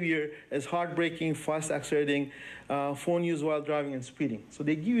behavior as hard braking, fast accelerating, phone use while driving, and speeding. So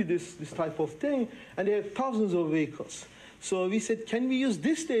they give you this type of thing, and they have thousands of vehicles. So we said, can we use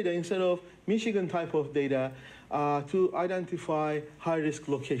this data instead of Michigan type of data to identify high-risk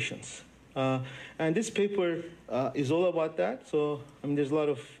locations? And this paper is all about that. So there's a lot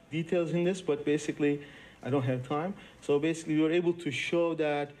of details in this, but basically, I don't have time. So basically, we were able to show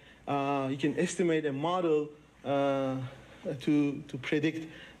that you can estimate a model to predict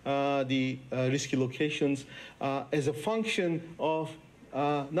the risky locations as a function of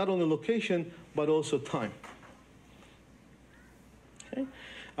not only location, but also time. Okay.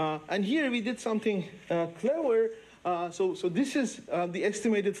 And here we did something clever. So this is the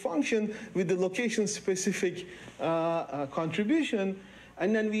estimated function with the location-specific contribution.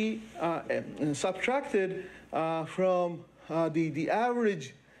 And then we subtracted from the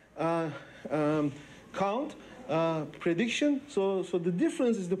average count prediction. So the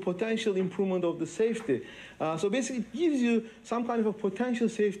difference is the potential improvement of the safety. So basically, it gives you some kind of a potential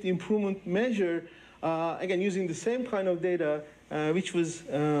safety improvement measure, again, using the same kind of data, which was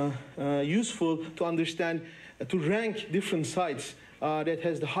useful to understand, to rank different sites that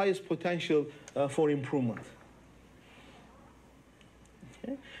has the highest potential for improvement.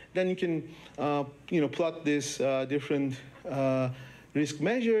 Okay. Then you can plot this different risk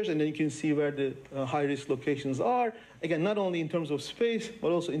measures, and then you can see where the high-risk locations are. Again, not only in terms of space,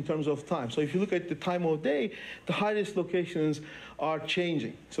 but also in terms of time. So if you look at the time of day, the high-risk locations are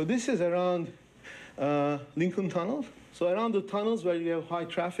changing. So this is around Lincoln Tunnel. So around the tunnels where you have high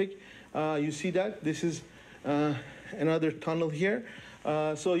traffic, you see that. This is another tunnel here.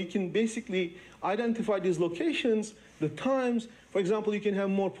 So you can basically identify these locations, the times. For example, you can have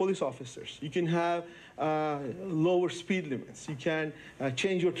more police officers. You can have lower speed limits. You can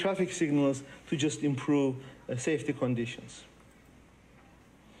change your traffic signals to just improve safety conditions.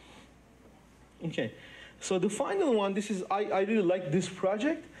 Okay, so the final one, this is, I really like this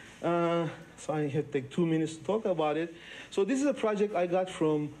project. So I have to take 2 minutes to talk about it. So this is a project I got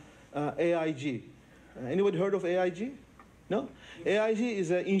from AIG. Anybody heard of AIG? No? AIG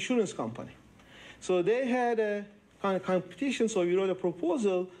is an insurance company. So they had a kind of competition, so we wrote a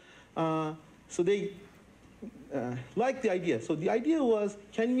proposal. So they liked the idea. So the idea was,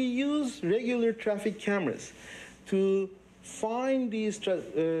 can we use regular traffic cameras to find these,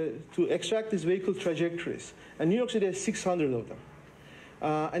 to extract these vehicle trajectories? And New York City has 600 of them.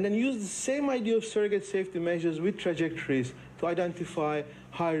 And then use the same idea of surrogate safety measures with trajectories to identify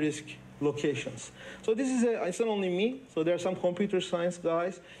high-risk locations. So this is it's not only me. So there are some computer science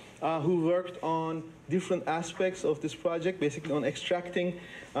guys who worked on different aspects of this project, basically on extracting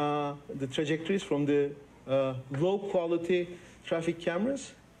the trajectories from the low-quality traffic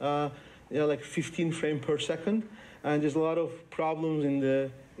cameras, like 15 frames per second. And there's a lot of problems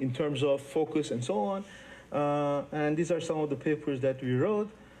in terms of focus and so on. And these are some of the papers that we wrote.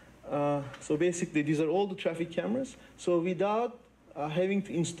 So basically, these are all the traffic cameras. So without having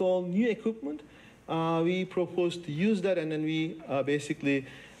to install new equipment, we proposed to use that, and then we basically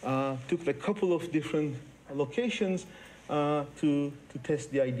took a couple of different locations to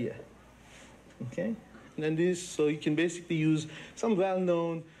test the idea. Okay, and then so you can basically use some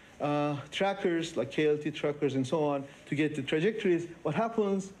well-known trackers like KLT trackers and so on to get the trajectories. What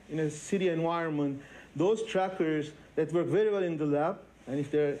happens in a city environment, those trackers that work very well in the lab, and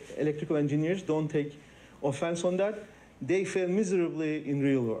if they're electrical engineers, don't take offense on that, they fail miserably in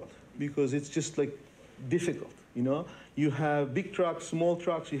real world because it's just like difficult, you know? You have big trucks, small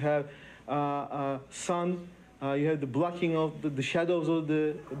trucks, you have sun, you have the blocking of the shadows of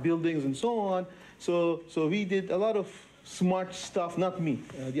the buildings and so on. So we did a lot of smart stuff, not me,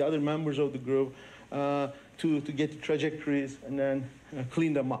 the other members of the group, to get the trajectories and then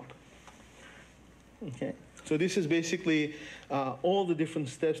clean them up. Okay, so this is basically all the different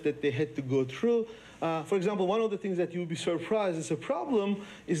steps that they had to go through. For example, one of the things that you'll be surprised is a problem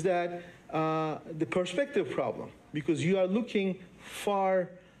is that the perspective problem, because you are looking far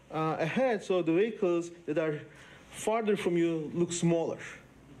ahead, so the vehicles that are farther from you look smaller.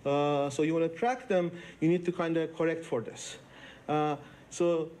 So you want to track them, you need to kind of correct for this.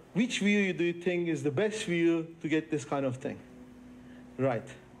 So which view do you think is the best view to get this kind of thing? Right,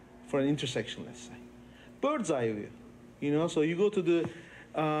 for an intersection, let's say. Bird's eye view, you know, so you go to the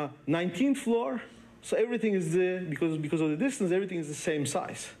 19th floor, so everything is because of the distance, everything is the same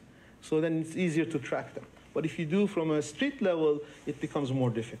size. So then it's easier to track them. But if you do from a street level, it becomes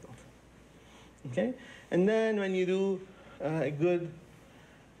more difficult. Okay, and then when you do a good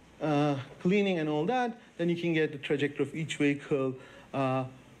cleaning and all that, then you can get the trajectory of each vehicle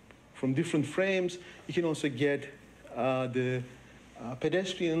from different frames. You can also get the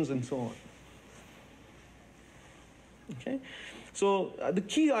pedestrians and so on. Okay, so the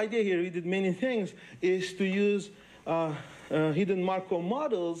key idea here, we did many things, is to use hidden Markov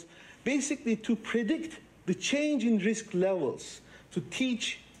models basically to predict the change in risk levels, to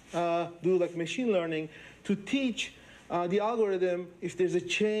teach, do like machine learning, to teach the algorithm if there's a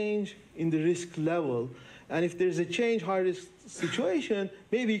change in the risk level. And if there's a change, high risk situation,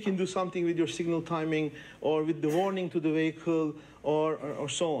 maybe you can do something with your signal timing or with the warning to the vehicle or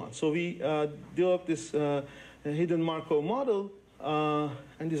so on. So we developed this hidden Markov model,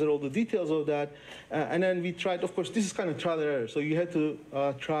 and these are all the details of that. And then we tried, of course, this is kind of trial and error. So you had to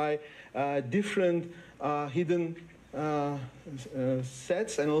try different hidden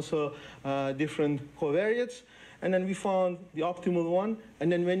sets and also different covariates. And then we found the optimal one.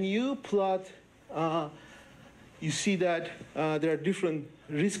 And then when you plot, you see that there are different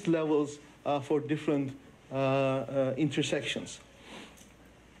risk levels for different intersections.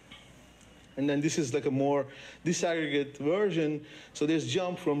 And then this is like a more disaggregate version. So there's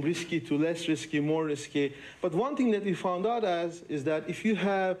jump from risky to less risky, more risky. But one thing that we found out is that if you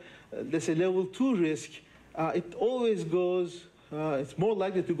have, let's say, level 2 risk, it always goes, it's more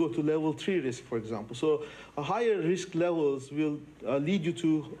likely to go to level 3 risk, for example. So higher risk levels will lead you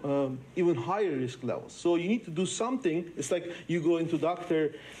to even higher risk levels. So you need to do something. It's like you go into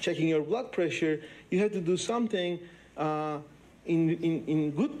doctor checking your blood pressure. You have to do something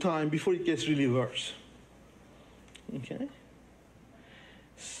in good time before it gets really worse. Okay.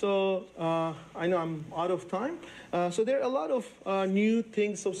 So I know I'm out of time. So there are a lot of new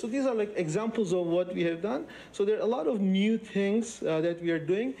things. So these are like examples of what we have done. So there are a lot of new things that we are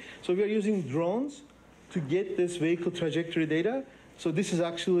doing. So we are using drones to get this vehicle trajectory data. So this is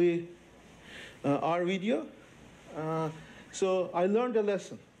actually our video. So I learned a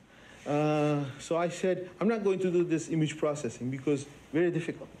lesson. So I said, I'm not going to do this image processing because very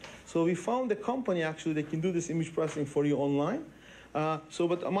difficult. So we found a company actually that can do this image processing for you online.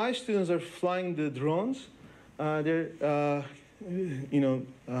 But my students are flying the drones. They're,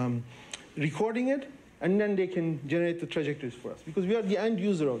 recording it, and then they can generate the trajectories for us because we are the end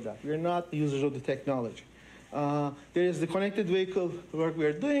user of that. We are not the users of the technology. There is the connected vehicle work we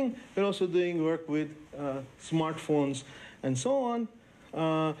are doing. We're also doing work with smartphones and so on.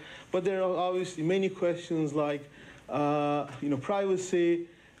 But there are obviously many questions like, privacy,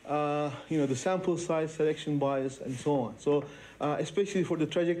 the sample size, selection bias, and so on. So especially for the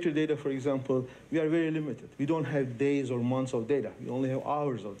trajectory data, for example, we are very limited. We don't have days or months of data. We only have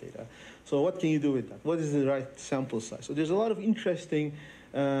hours of data. So what can you do with that? What is the right sample size? So there's a lot of interesting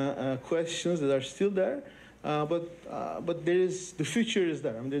questions that are still there. But there is, the future is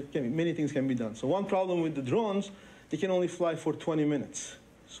there. I mean, many things can be done. So one problem with the drones, they can only fly for 20 minutes.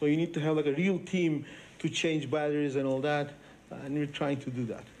 So you need to have like a real team to change batteries and all that. And we're trying to do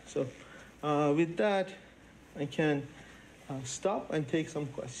that. So with that, I can stop and take some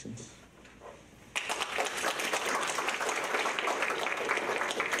questions.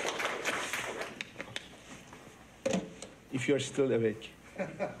 If you're still awake.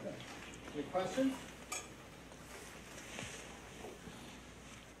 Any questions?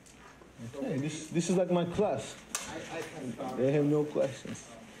 Okay, this is like my class. I can start. They have no questions.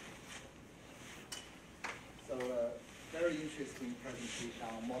 very interesting presentation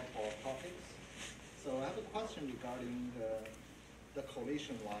on multiple topics. So I have a question regarding the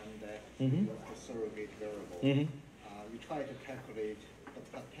collision line that Mm-hmm. was the surrogate variable. Mm-hmm. You try to calculate the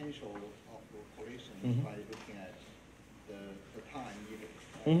potential of the collision Mm-hmm. by looking at the time needed,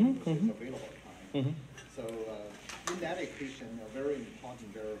 Mm-hmm. versus Mm-hmm. available time. Mm-hmm. So in that equation, a very important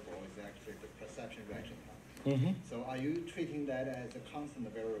variable is actually the perception reaction time. Mm-hmm. So are you treating that as a constant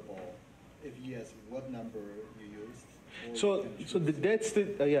variable? If yes, what number you used? Or So, you can so choose that's the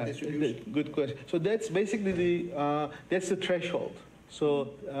distribution. good question. So that's basically that's the threshold. So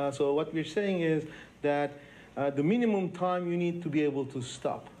so what we're saying is that the minimum time you need to be able to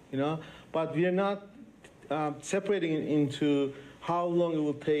stop, but we are not separating it into how long it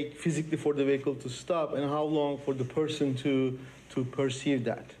will take physically for the vehicle to stop and how long for the person to perceive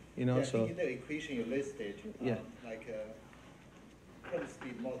that, Yeah, I So think in the equation you listed, Yeah. like current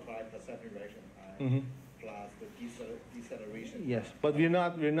speed multiplied perception reaction time Mhm. plus the deceleration. yes, but we're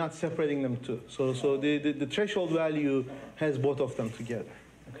not separating them too. So the threshold value has both of them together.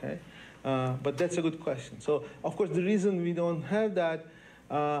 Okay, but that's a good question. So of course the reason we don't have that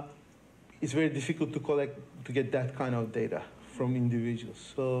it's very difficult to get that kind of data from individuals.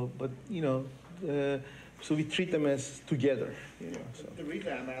 So, but so we treat them as together. So. The reason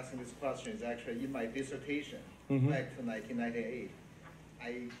I'm asking this question is actually in my dissertation Mhm. back to 1998,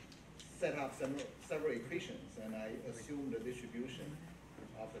 I set up several equations and I assumed the distribution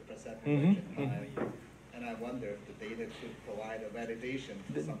of the perception Mhm. reaction time, and I wonder if the data could provide a validation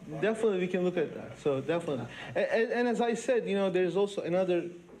for some problem. Definitely, we can look at that. So definitely, and as I said, there's also another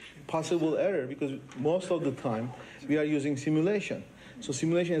possible error because most of the time we are using simulation. So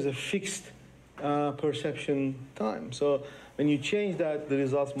simulation is a fixed perception time. So when you change that, the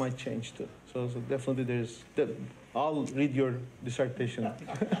results might change too. So definitely I'll read your dissertation. Any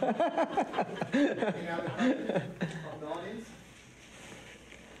other questions from the audience?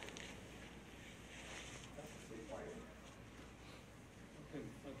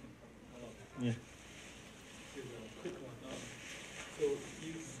 Yeah. Here's a quick one. So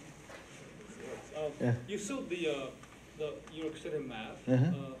Yeah. you showed the New York City map Uh-huh.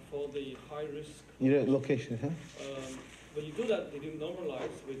 For the high risk. Your location, huh? When you do that, did you normalize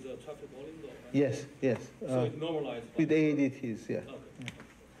with the traffic volume? Though, right? Yes, yes. So it normalized. With AADTs, yeah. Okay.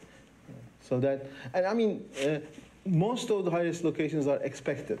 So that, and I mean, most of the high-risk locations are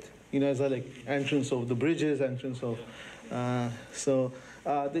expected. As like entrance of the bridges, entrance of. So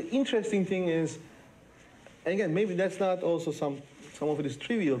the interesting thing is, and again, maybe that's not also some of it is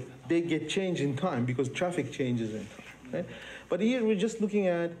trivial. They get changed in time because traffic changes in time. Right? But here we're just looking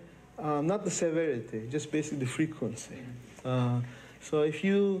at not the severity, just basically the frequency. So if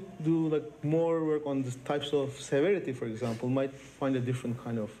you do like more work on the types of severity, for example, might find a different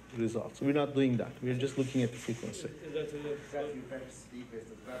kind of result. So we're not doing that. We're just looking at the frequency. Is that Exactly, you better speak is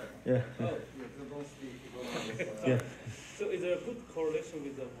the better. Yeah. oh, You don't speak, you don't Yeah. so is there a good correlation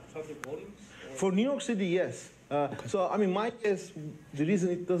with the traffic volumes? Or? For New York City, yes. So I mean, my guess, the reason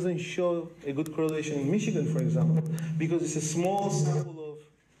it doesn't show a good correlation in Michigan, for example, because it's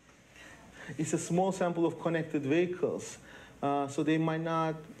a small sample of connected vehicles. So they might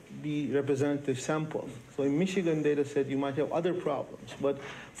not be representative samples. So in Michigan data set, you might have other problems. But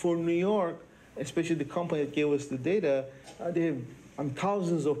for New York, especially the company that gave us the data, they have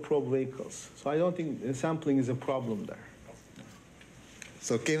thousands of probe vehicles. So I don't think sampling is a problem there.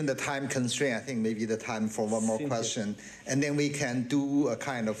 So given the time constraint, I think maybe the time for one more question. And then we can do a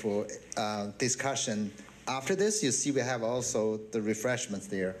kind of discussion after this. You see we have also the refreshments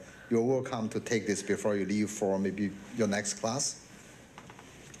there. You're welcome to take this before you leave for maybe your next class.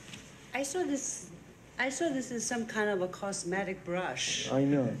 I saw this as some kind of a cosmetic brush I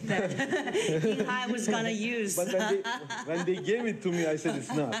know. that Kaan was going to use. But when they gave it to me, I said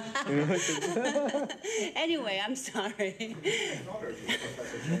it's not. Anyway, I'm sorry.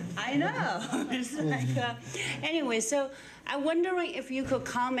 I know. It's like, anyway, so I'm wondering if you could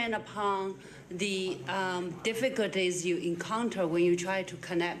comment upon the difficulties you encounter when you try to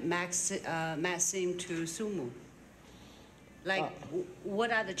connect Maxim to Sumu. Like,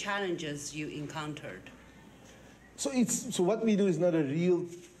 what are the challenges you encountered? So what we do is not a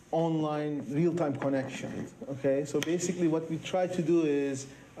real-time connection. Okay. So basically, what we try to do is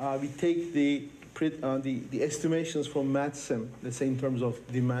we take the estimations from Maxim, let's say in terms of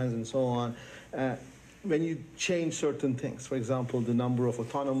demands and so on. When you change certain things, for example, the number of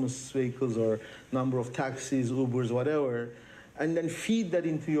autonomous vehicles or number of taxis, Ubers, whatever, and then feed that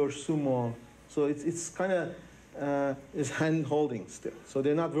into your Sumo. So it's kind of is hand holding still. So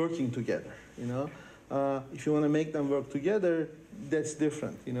they're not working together. If you want to make them work together, that's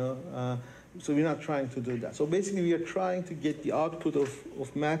different, you know. So we're not trying to do that. So basically, we are trying to get the output of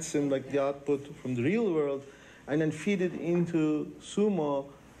MathSim, like the output from the real world, and then feed it into Sumo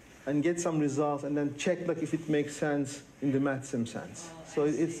and get some results, and then check like if it makes sense in the MathSim sense. So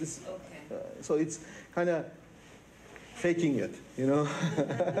so it's kind of faking it, you know.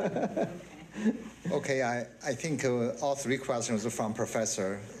 Okay, I think all three questions are from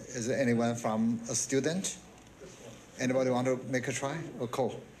professor. Is there anyone from a student? Anybody want to make a try? Oh,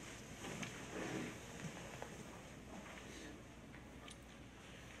 cool.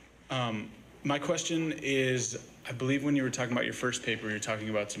 My question is, I believe when you were talking about your first paper, you were talking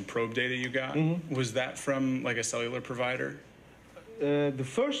about some probe data you got. Mm-hmm. Was that from like a cellular provider? The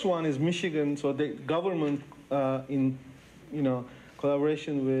first one is Michigan, so the government in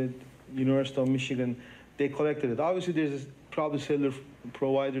collaboration with University of Michigan, they collected it. Obviously, there's probably cellular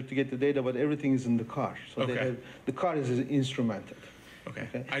provider to get the data, but everything is in the car. So okay. The car is instrumented. Okay.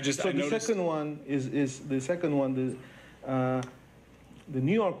 The second one the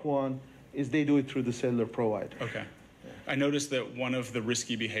New York one is they do it through the cellular provider. Okay. I noticed that one of the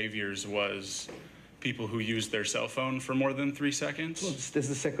risky behaviors was people who used their cell phone for more than 3 seconds. Well, this is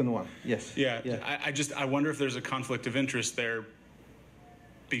the second one. Yes. Yeah. I wonder if there's a conflict of interest there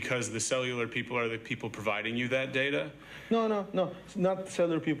because the cellular people are the people providing you that data. No. It's not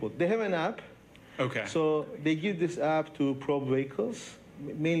cellular people. They have an app. Okay. So they give this app to probe vehicles,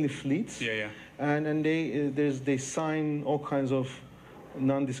 mainly fleets. Yeah. And they sign all kinds of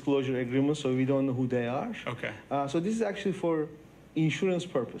non-disclosure agreements, so we don't know who they are. Okay. So this is actually for insurance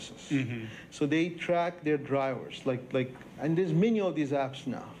purposes. Mm-hmm. So they track their drivers, and there's many of these apps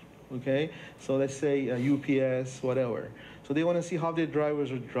now. Okay. So let's say UPS, whatever. So they want to see how their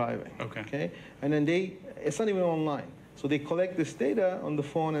drivers are driving. Okay. And then it's not even online. So they collect this data on the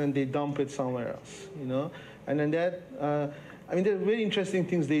phone and they dump it somewhere else. You know. And then there are very interesting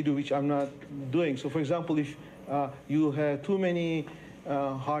things they do which I'm not doing. So for example, if you have too many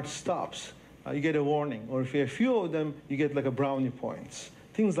hard stops, you get a warning, or if you have few of them, you get like a brownie points,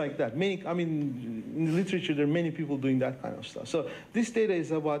 things like that. In the literature, there are many people doing that kind of stuff. So this data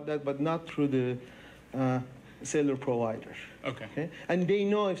is about that, but not through the cellular provider. Okay. And they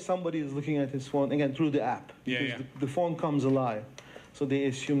know if somebody is looking at his phone, again, through the app, because the phone comes alive, so they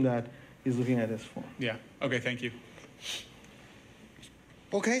assume that he's looking at his phone. Yeah. Okay. Thank you.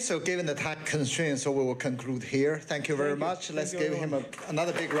 Okay, so given the time constraints, so we will conclude here. Thank you very much. Let's give him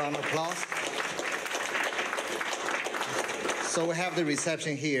another big round of applause. So we have the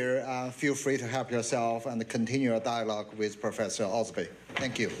reception here. Feel free to help yourself and continue a dialogue with Professor Ozbay.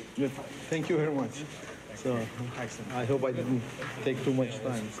 Thank you. Thank you very much. So I hope I didn't take too much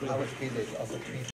time. I was busy.